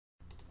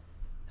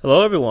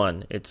Hello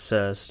everyone, it's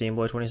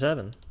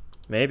Steamboy27.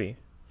 Maybe.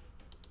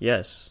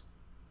 Yes.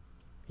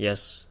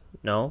 Yes.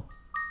 No?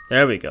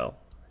 There we go.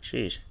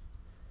 Sheesh.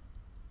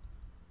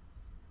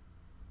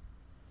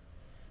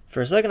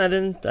 For a second I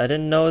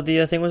didn't know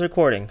the thing was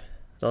recording.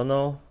 Don't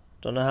know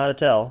how to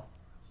tell.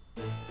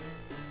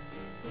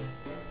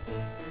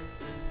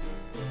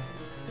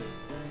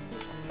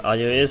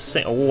 Audio is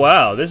sync. Oh,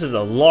 wow, this is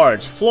a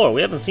large floor.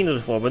 We haven't seen this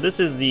before, but this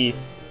is the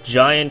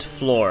giant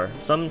floor.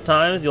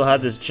 Sometimes you'll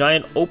have this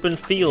giant open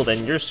field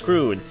and you're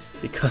screwed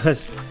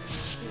because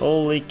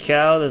holy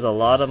cow, there's a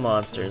lot of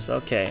monsters.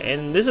 Okay,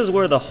 and this is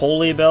where the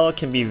Holy Bell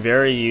can be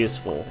very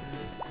useful.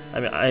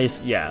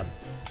 Yeah.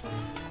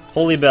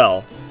 Holy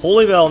Bell.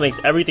 Holy Bell makes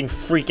everything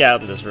freak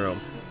out in this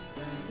room.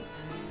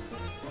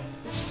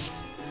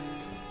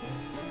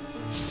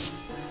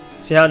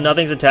 See how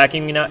nothing's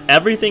attacking me now?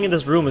 Everything in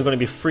this room is going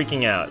to be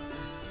freaking out.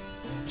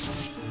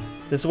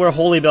 This is where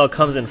Holy Bell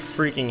comes in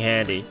freaking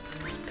handy.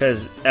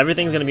 Because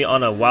everything's going to be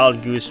on a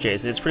wild goose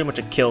chase. It's pretty much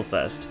a kill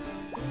fest.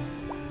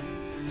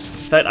 In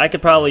fact, I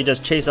could probably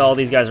just chase all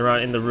these guys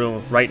around in the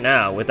room right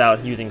now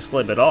without using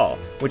Slib at all.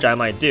 Which I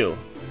might do.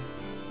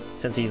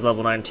 Since he's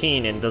level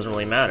 19 and it doesn't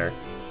really matter.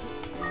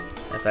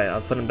 In fact,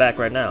 I'll put him back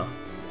right now.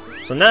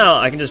 So now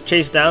I can just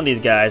chase down these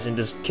guys and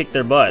just kick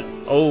their butt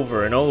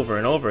over and over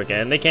and over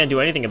again. They can't do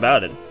anything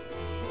about it.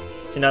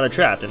 See, now they're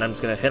trapped and I'm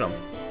just going to hit them.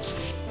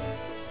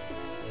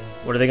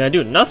 What are they going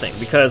to do? Nothing,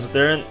 because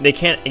they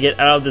can't get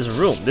out of this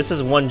room. This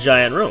is one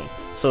giant room,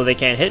 so they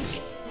can't hit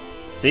me.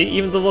 See,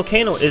 even the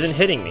volcano isn't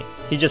hitting me.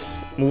 He's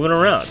just moving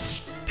around,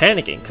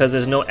 panicking, because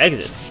there's no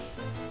exit.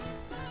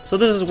 So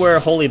this is where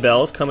Holy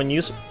Bells come in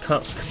use. Oh,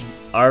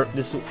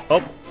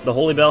 the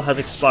Holy Bell has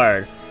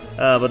expired,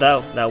 but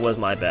that was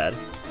my bad.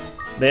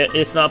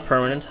 It's not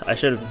permanent. I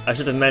should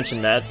have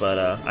mentioned that, but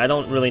I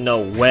don't really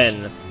know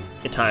when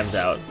it times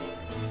out.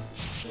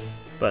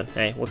 But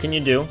hey, what can you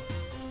do?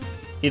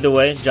 Either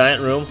way,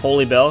 giant room,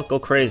 Holy Bell, go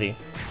crazy.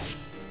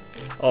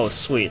 Oh,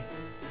 sweet.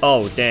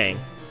 Oh, dang.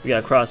 We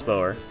got a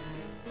crossbower.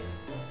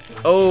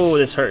 Oh,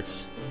 this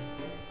hurts.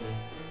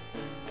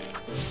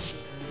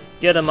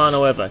 Get him,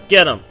 Mano Eva.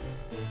 Get him!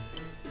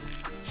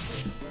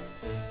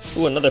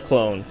 Ooh, another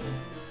clone.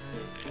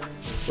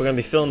 We're gonna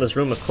be filling this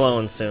room with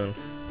clones soon.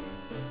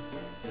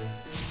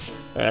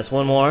 Alright, that's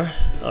one more.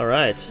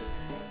 Alright.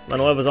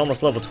 Mano Eva's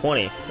almost level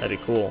 20. That'd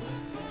be cool.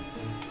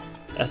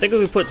 I think if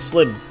we put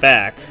Slib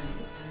back,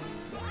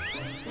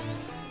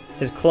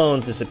 his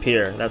clones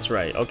disappear. That's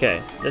right.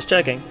 Okay, just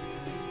checking.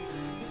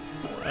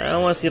 I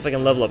want to see if I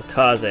can level up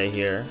Kaze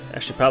here.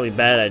 Actually, probably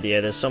bad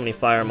idea. There's so many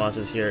fire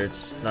monsters here,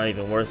 it's not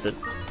even worth it.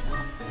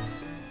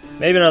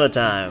 Maybe another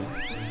time.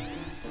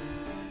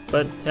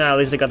 But yeah, at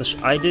least I got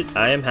the.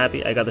 I am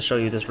happy I got to show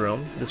you this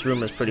room. This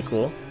room is pretty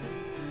cool.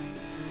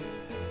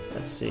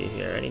 Let's see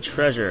here. Any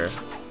treasure?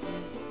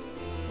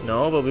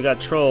 No, but we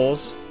got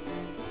trolls.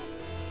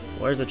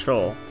 Where's the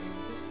troll?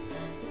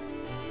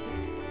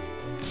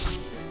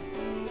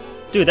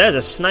 Dude, that is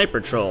a sniper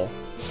troll.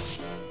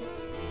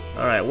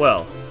 Alright,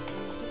 well.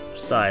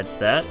 Besides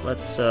that,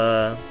 let's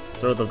throw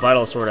the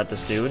vital sword at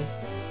this dude.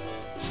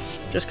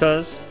 Just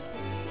cuz.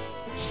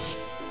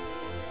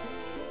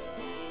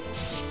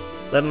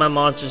 Let my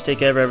monsters take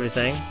care of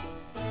everything.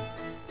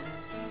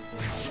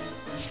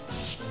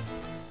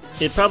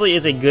 It probably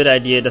is a good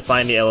idea to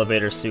find the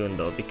elevator soon,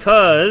 though,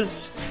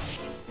 because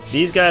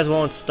these guys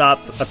won't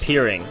stop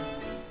appearing.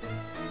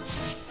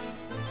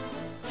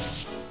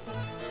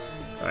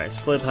 Alright,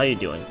 Slip, how you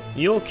doing?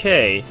 You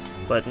okay,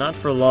 but not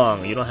for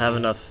long. You don't have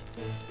enough.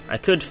 I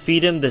could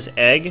feed him this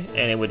egg,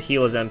 and it would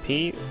heal his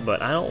MP,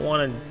 but I don't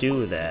want to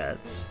do that.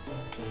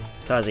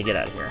 Kazi, get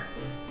out of here.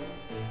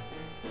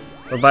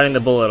 We're biting the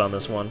bullet on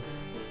this one.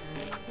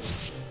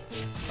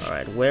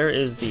 Alright, where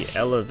is the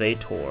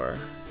elevator?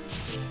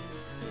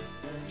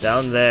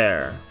 Down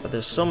there. But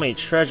there's so many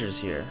treasures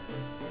here.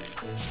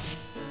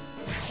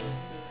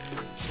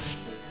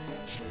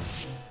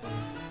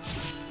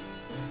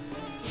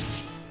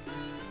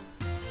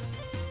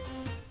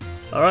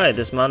 Alright,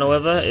 this Mano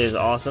Eva is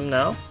awesome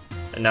now.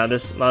 And now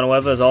this Mano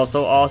Eva is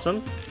also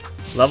awesome.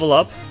 Level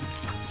up.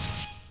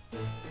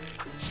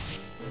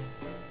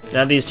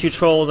 Now these two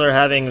trolls are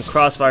having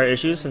crossfire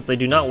issues since they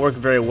do not work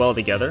very well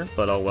together,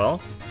 but oh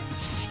well.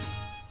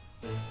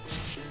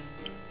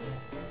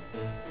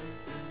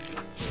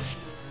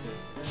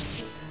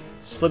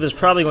 Slib is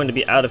probably going to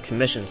be out of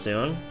commission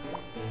soon.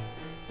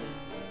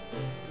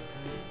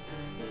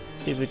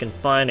 See if we can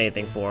find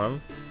anything for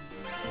him.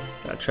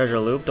 Got a treasure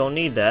loop, don't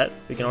need that.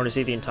 We can already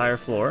see the entire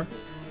floor.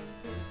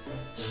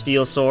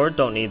 Steel sword,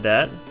 don't need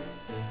that.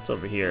 It's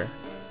over here.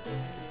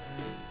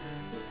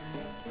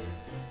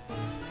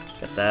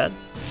 Got that.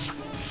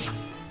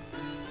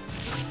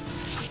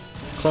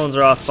 Clones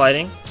are off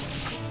fighting.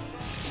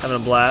 Having a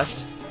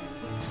blast.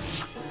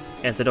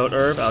 Antidote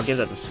herb, I'll give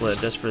that to Slib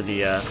just for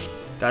the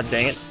god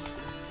dang it.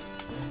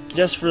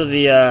 Just for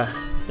the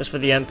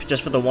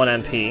one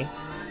MP.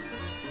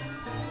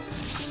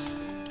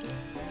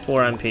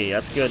 4 MP,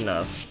 that's good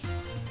enough.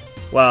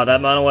 Wow,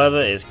 that Mano Eva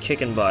is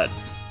kicking butt.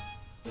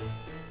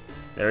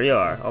 There you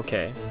are,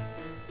 okay.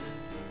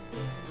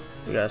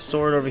 We got a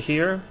sword over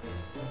here.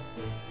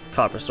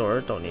 Copper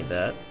sword, don't need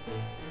that.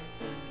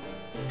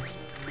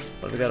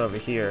 What do we got over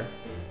here?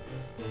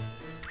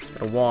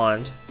 A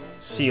wand.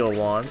 Seal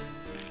wand.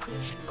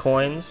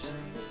 Coins.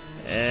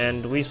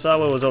 And we saw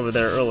what was over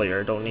there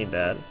earlier, don't need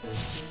that.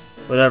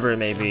 Whatever it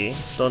may be,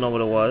 don't know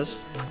what it was.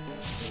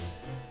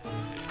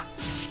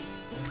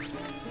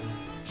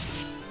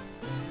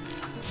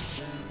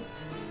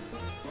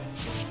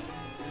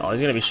 Oh,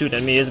 he's gonna be shooting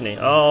at me, isn't he?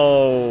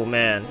 Oh,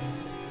 man.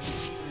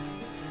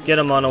 Get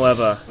him,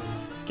 Monoeva.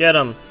 Get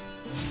him.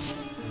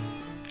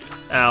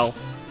 Ow.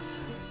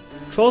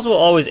 Trolls will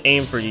always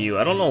aim for you.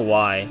 I don't know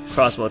why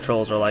crossbow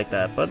trolls are like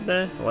that, but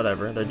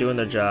whatever. They're doing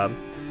their job.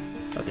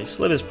 Okay,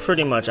 Slib is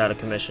pretty much out of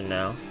commission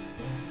now.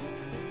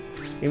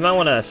 You might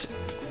want to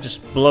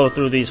just blow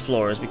through these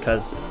floors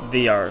because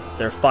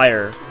they're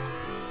fire.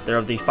 They're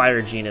of the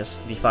fire genus,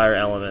 the fire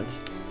element.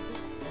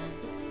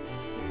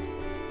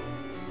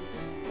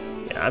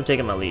 Yeah, I'm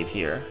taking my leave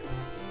here.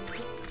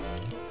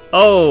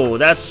 Oh,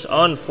 that's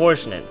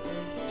unfortunate.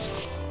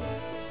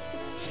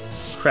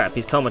 Crap,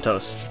 he's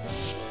comatose.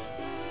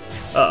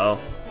 Uh-oh.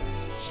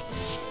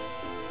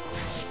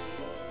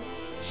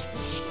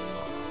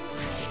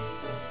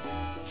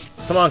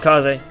 Come on,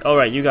 Kaze.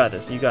 Alright, you got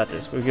this. You got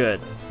this. We're good.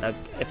 Now,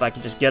 if I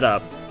could just get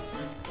up.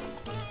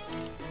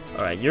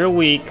 Alright, you're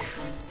weak.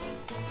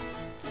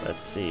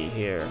 Let's see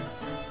here.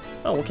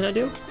 Oh, what can I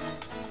do?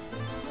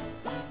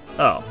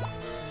 Oh.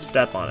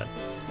 Step on it.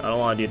 I don't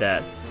want to do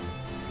that.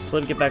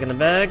 Slip, get back in the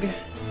bag.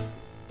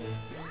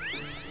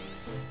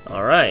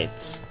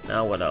 Alright.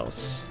 Now what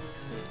else?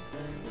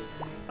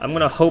 I'm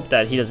gonna hope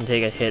that he doesn't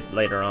take a hit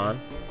later on.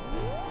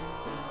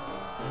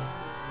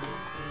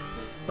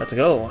 Let's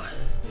go.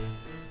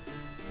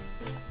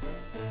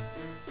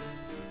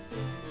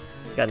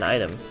 Got an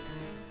item.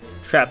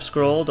 Trap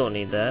scroll, don't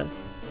need that.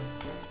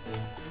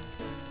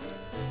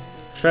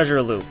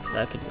 Treasure loop,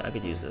 I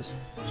could use this.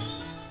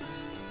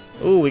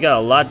 Ooh, we got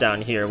a lot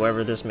down here,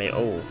 wherever this may.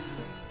 Oh.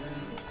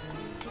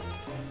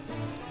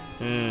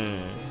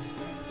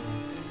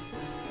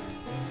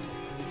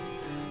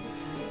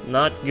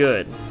 Not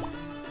good.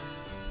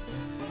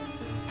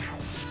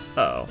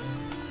 Uh-oh.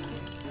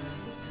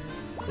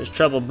 There's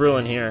trouble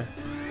brewing here.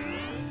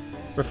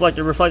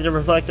 Reflected, reflected,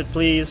 reflected,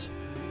 please.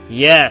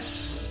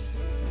 Yes!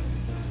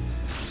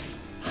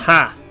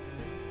 Ha!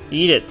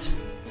 Eat it.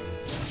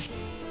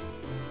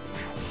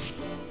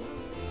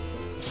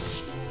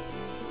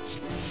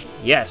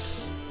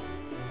 Yes!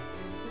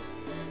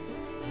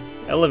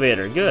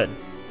 Elevator, good.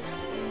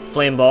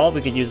 Flame ball,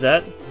 we could use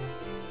that.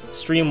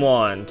 Stream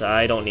wand,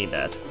 I don't need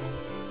that.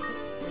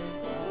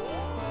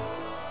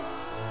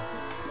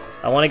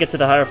 I want to get to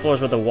the higher floors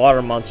where the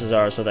water monsters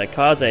are so that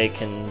Kaze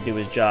can do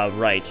his job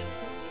right.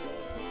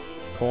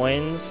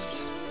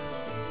 Coins.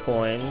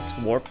 Coins.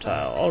 Warp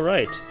tile.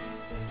 Alright.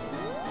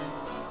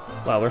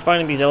 Wow, we're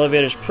finding these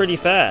elevators pretty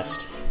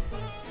fast.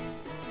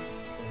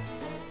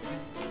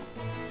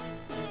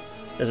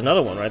 There's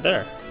another one right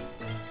there.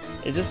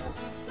 Is this...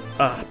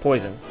 Ah,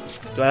 poison.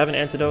 Do I have an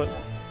antidote?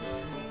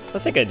 I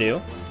think I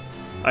do.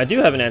 I do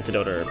have an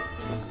antidote herb.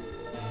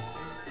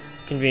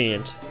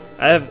 Convenient.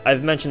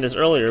 I've mentioned this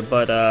earlier,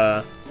 but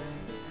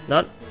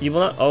you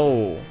will not.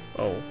 Oh.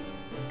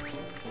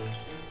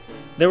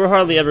 There will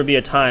hardly ever be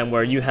a time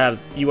where you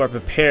are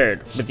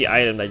prepared with the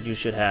item that you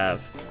should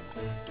have.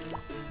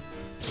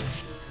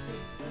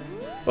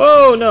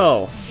 Oh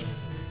no!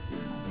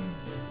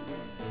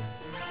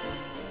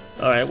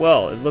 All right,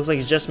 well, it looks like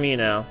it's just me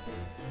now,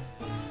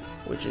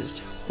 which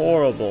is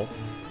horrible.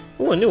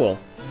 Ooh, a Newell.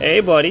 Hey,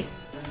 buddy.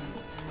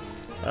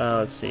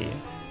 Let's see.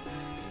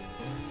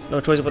 No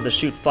choice but to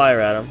shoot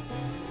fire at him.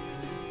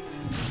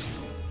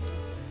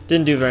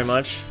 Didn't do very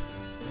much.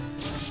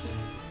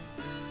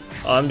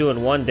 Oh, I'm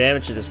doing 1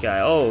 damage to this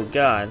guy. Oh,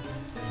 God.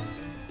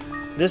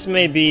 This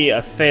may be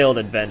a failed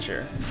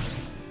adventure.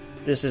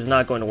 This is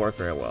not going to work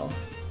very well.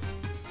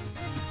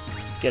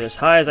 Get as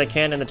high as I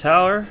can in the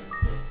tower.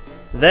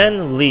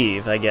 Then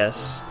leave, I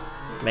guess.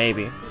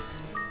 Maybe.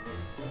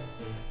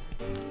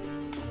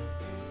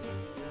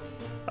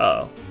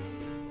 Uh-oh.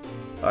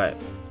 Alright.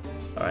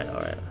 Alright,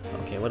 alright.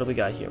 Okay, what do we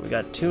got here? We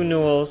got 2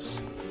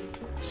 Newells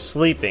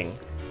sleeping.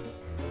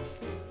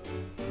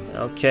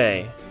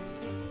 Okay.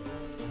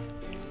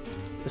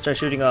 Let's try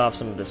shooting off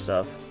some of this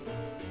stuff.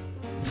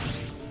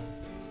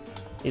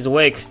 He's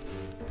awake.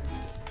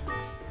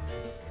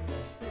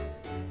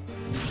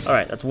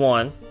 Alright, that's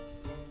 1.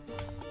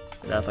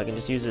 Now if I can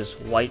just use this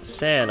white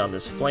sand on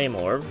this flame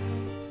orb.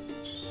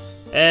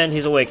 And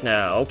he's awake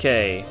now.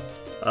 Okay.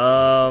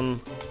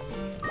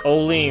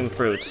 Oleem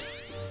fruit.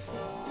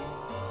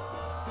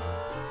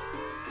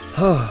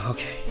 Oh,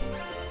 okay.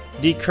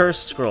 Decurse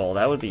scroll.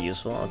 That would be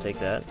useful. I'll take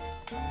that.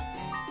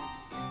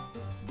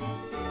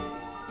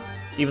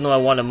 Even though I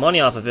wanted money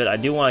off of it, I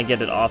do want to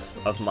get it off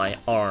of my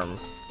arm.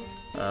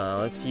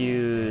 Let's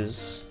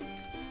use...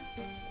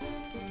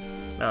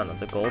 No, not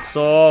the gold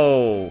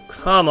sword. Oh,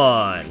 come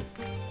on.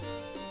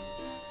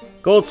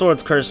 Gold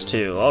sword's cursed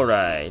too.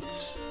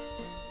 Alright.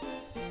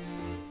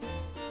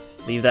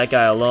 Leave that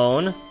guy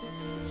alone.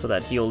 so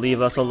that he'll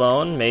leave us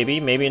alone. Maybe,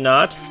 maybe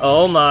not.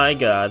 Oh my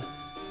god.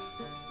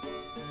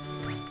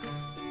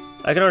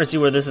 I can already see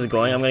where this is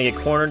going. I'm gonna get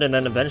cornered and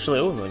then eventually...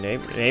 Oh,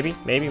 maybe,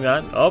 maybe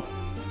not. Oh,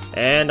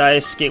 and I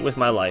escape with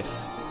my life.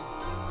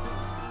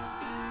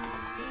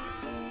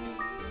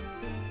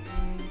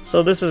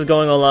 So this is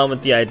going along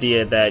with the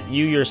idea that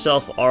you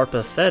yourself are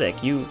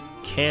pathetic. You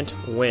can't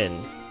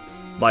win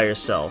by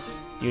yourself.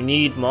 You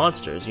need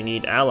monsters, you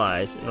need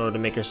allies in order to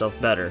make yourself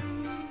better.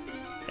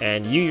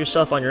 And you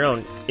yourself on your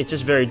own, it's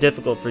just very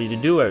difficult for you to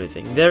do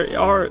everything. There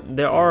are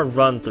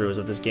run-throughs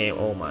of this game,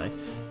 oh my,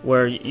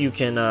 where you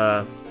can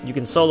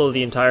solo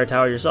the entire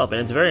tower yourself, and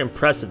it's very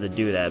impressive to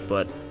do that,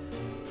 but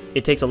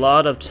it takes a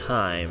lot of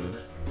time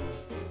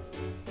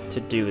to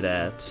do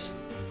that.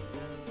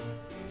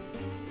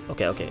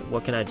 Okay,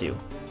 what can I do?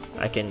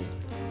 I can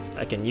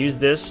use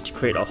this to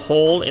create a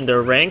hole in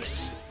their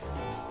ranks,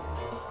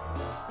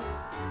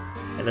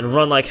 and then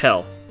run like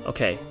hell.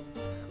 Okay.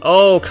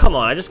 Oh, come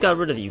on, I just got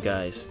rid of you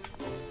guys.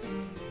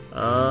 Do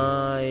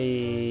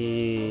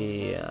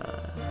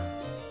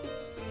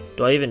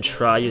I even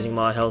try using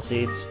my hell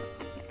seeds?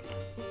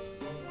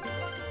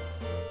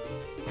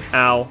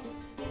 Ow.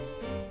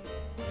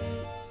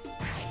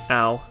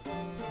 Ow.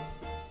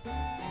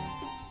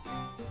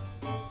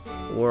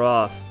 We're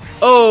off.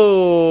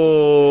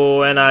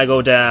 Oh, and I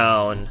go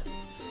down.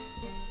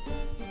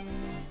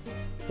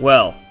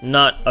 Well,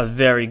 not a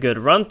very good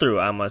run-through,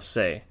 I must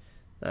say.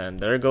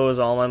 And there goes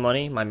all my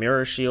money, my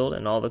mirror shield,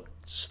 and all the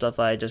stuff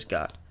I just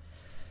got.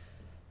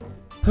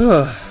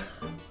 Oh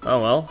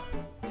well.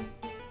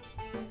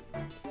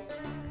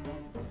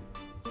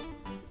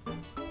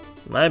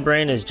 My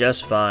brain is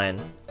just fine.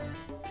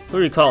 Who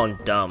are you calling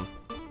dumb?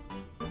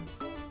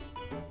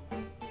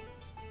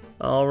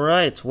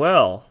 Alright,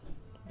 well.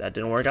 That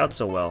didn't work out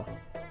so well.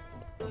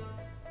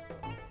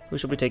 Who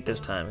should we take this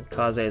time?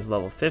 Kaze is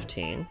level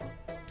 15.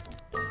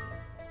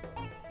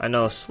 I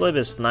know Slib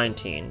is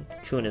 19,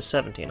 Kun is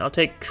 17. I'll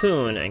take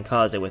Kun and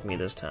Kaze with me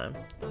this time.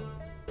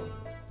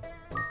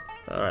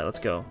 Alright, let's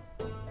go.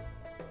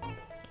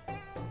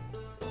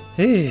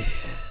 Hey.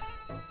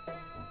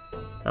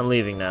 I'm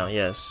leaving now,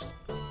 yes.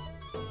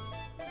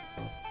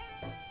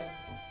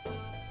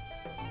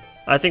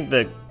 I think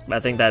that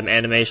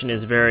animation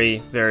is very,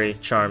 very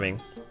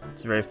charming.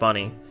 It's very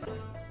funny.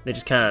 They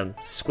just kind of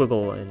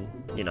squiggle and,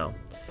 you know.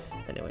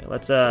 Anyway,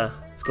 let's go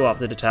off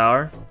to the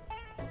tower.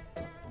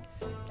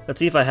 Let's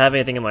see if I have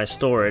anything in my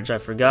storage. I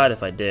forgot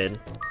if I did.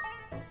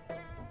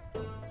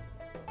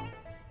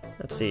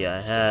 Let's see,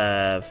 I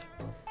have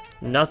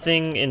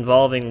nothing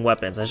involving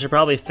weapons. I should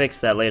probably fix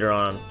that later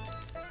on.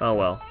 Oh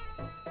well.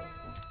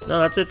 No,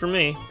 that's it for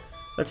me.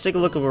 Let's take a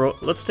look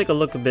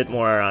a bit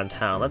more around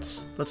town.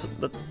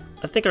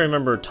 I think I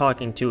remember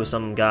talking to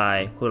some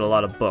guy who had a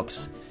lot of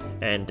books,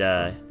 and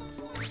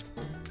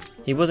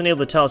he wasn't able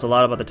to tell us a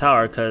lot about the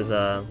tower because,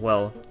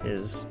 well,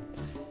 his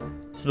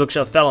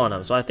bookshelf fell on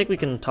him. So I think we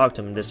can talk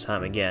to him this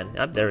time again.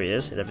 Yep, there he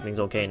is. Everything's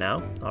okay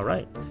now. All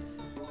right.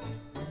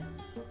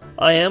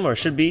 I am, or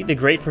should be, the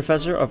great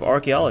professor of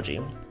archaeology.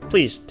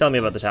 Please tell me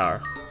about the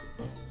tower.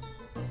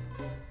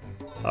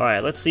 All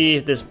right. Let's see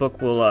if this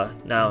book will.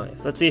 Now,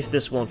 let's see if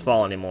this won't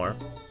fall anymore.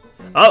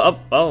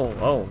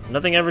 Oh!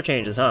 Nothing ever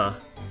changes, huh?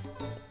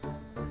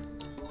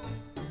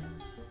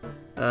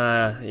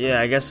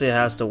 Yeah, I guess it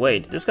has to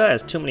wait. This guy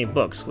has too many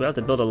books. We have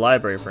to build a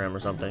library for him or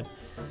something.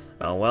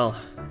 Oh, well.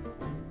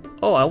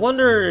 Oh, I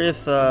wonder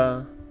if,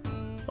 oh,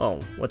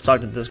 let's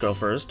talk to this girl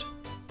first.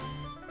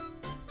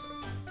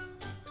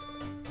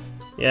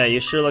 Yeah,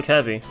 you sure look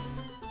heavy.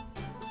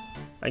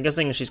 I'm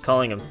guessing she's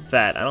calling him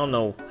fat. I don't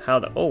know how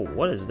the... Oh,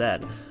 what is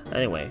that?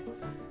 Anyway.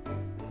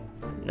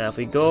 Now, if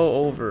we go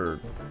over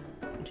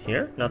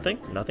here, nothing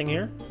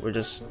here. We're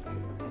just...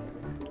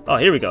 Oh,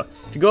 here we go.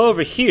 If you go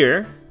over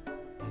here...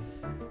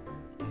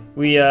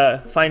 We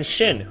find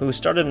Shin, who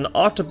started an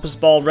octopus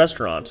ball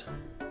restaurant.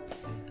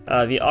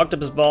 The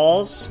octopus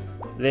balls,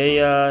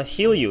 they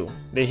heal you.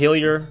 They heal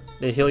your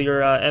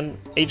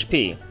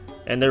HP,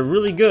 and they're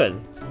really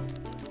good.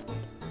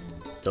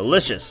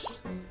 Delicious,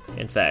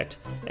 in fact.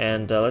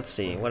 And let's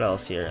see, what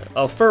else here?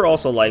 Oh, Fur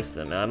also likes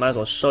them. I might as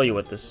well show you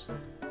what this.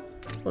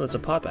 Oh, there's a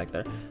pot back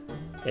there.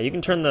 Yeah, you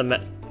can turn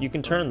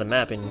the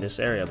map in this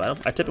area,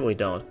 but I typically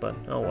don't. But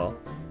oh well.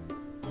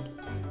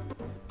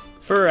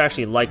 Fur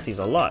actually likes these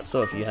a lot,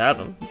 so if you have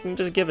them, you can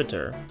just give it to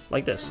her,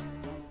 like this.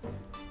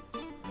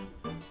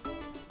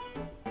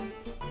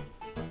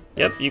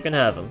 Yep, you can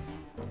have them.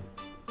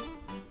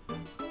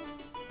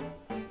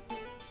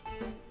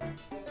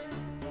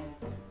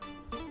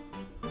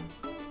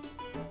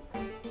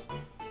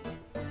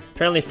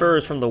 Apparently Fur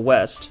is from the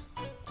west.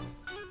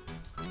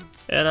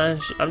 And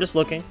I'm just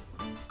looking.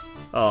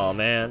 Oh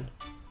man.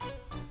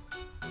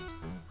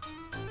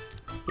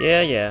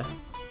 Yeah.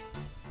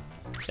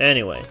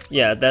 Anyway,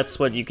 yeah, that's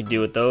what you could do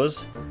with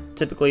those.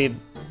 Typically,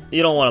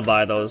 you don't want to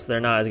buy those.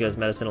 They're not as good as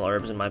medicinal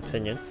herbs, in my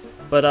opinion.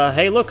 But,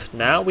 hey, look,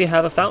 now we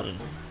have a fountain.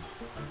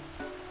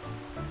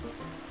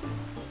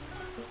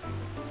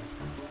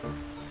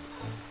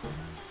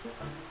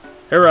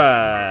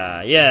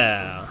 Hurrah!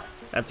 Yeah,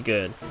 that's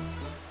good.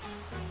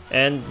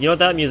 And you know what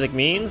that music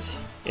means?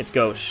 It's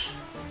gauche.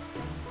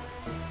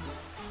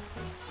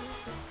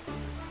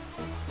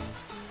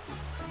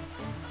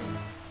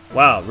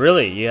 Wow,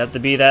 really? You have to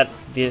be that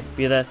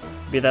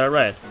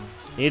right.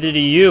 Neither do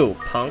you,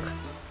 punk.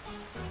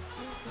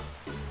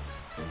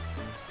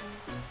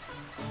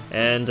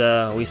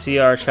 And we see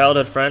our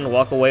childhood friend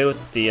walk away with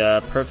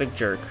the perfect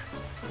jerk.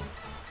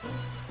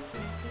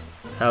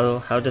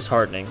 How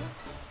disheartening.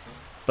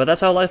 But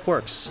that's how life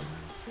works.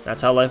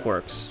 That's how life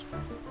works.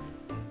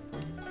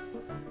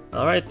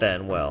 Alright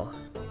then, well.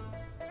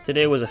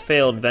 Today was a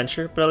failed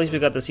venture, but at least we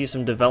got to see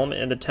some development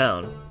in the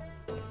town.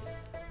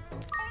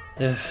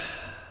 I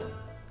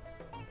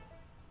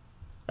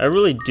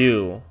really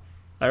do.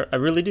 I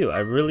really do. I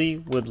really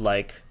would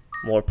like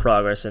more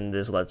progress in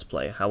this Let's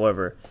Play.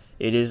 However,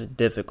 it is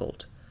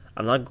difficult.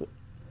 And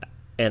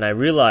I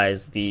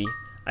realize the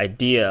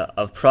idea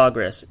of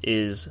progress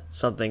is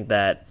something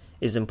that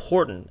is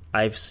important.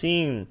 I've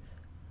seen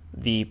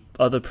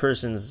another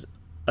person's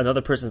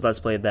Let's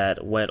Play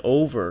that went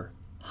over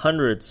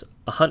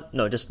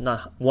just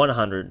not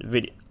 100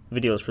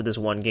 videos for this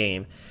one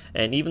game.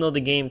 And even though the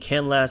game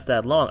can last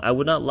that long, I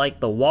would not like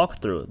the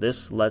walkthrough.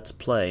 This Let's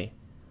Play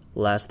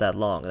last that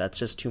long. That's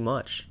just too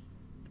much.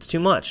 It's too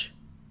much.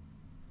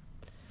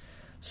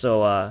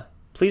 So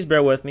please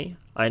bear with me.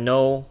 I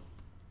know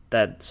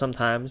that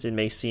sometimes it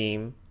may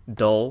seem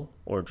dull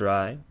or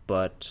dry,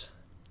 but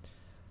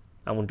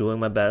I'm doing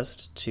my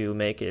best to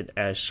make it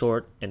as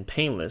short and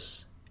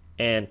painless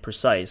and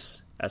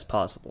precise as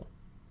possible.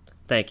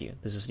 Thank you.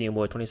 This is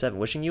SteamBoy27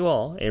 wishing you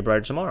all a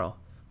brighter tomorrow.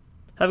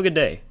 Have a good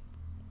day.